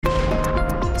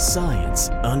Science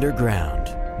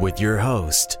Underground with your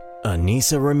host,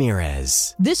 Anissa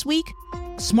Ramirez. This week,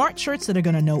 smart shirts that are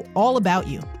going to know all about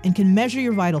you and can measure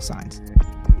your vital signs.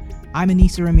 I'm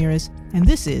Anissa Ramirez, and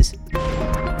this is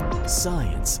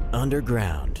Science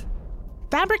Underground.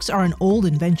 Fabrics are an old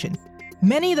invention.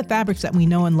 Many of the fabrics that we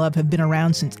know and love have been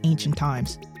around since ancient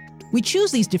times. We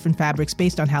choose these different fabrics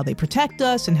based on how they protect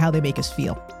us and how they make us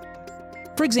feel.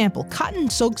 For example,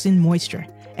 cotton soaks in moisture,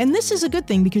 and this is a good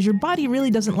thing because your body really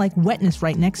doesn't like wetness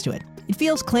right next to it. It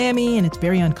feels clammy and it's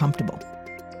very uncomfortable.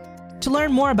 To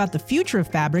learn more about the future of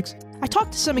fabrics, I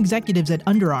talked to some executives at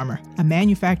Under Armour, a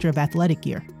manufacturer of athletic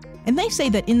gear, and they say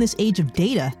that in this age of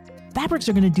data, fabrics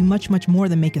are going to do much more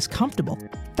than make us comfortable.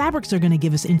 Fabrics are going to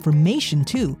give us information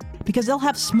too, because they'll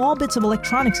have small bits of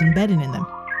electronics embedded in them.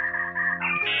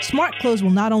 Smart clothes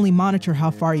will not only monitor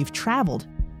how far you've traveled,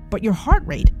 but your heart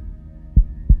rate,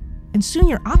 and soon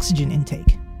your oxygen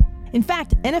intake. In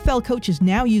fact, NFL coaches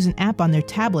now use an app on their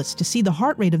tablets to see the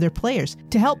heart rate of their players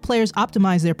to help players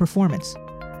optimize their performance.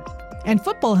 And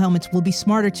football helmets will be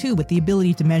smarter too, with the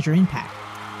ability to measure impact.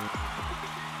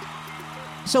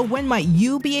 So when might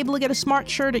you be able to get a smart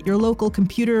shirt at your local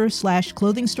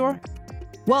computer/clothing store?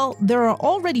 Well, there are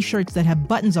already shirts that have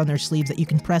buttons on their sleeves that you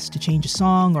can press to change a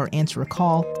song or answer a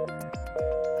call.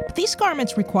 But these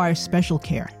garments require special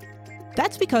care.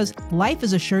 That's because life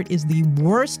as a shirt is the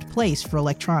worst place for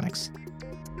electronics.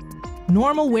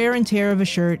 Normal wear and tear of a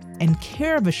shirt and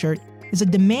care of a shirt is a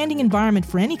demanding environment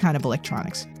for any kind of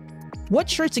electronics. What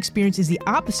shirts experience is the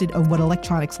opposite of what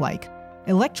electronics like.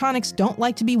 Electronics don't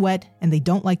like to be wet and they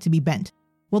don't like to be bent.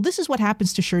 Well, this is what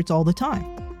happens to shirts all the time.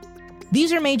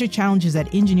 These are major challenges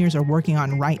that engineers are working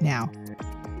on right now.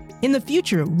 In the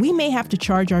future, we may have to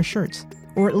charge our shirts,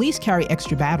 or at least carry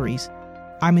extra batteries.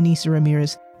 I'm Anissa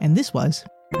Ramirez, and this was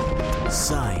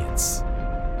Science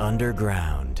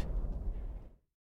Underground.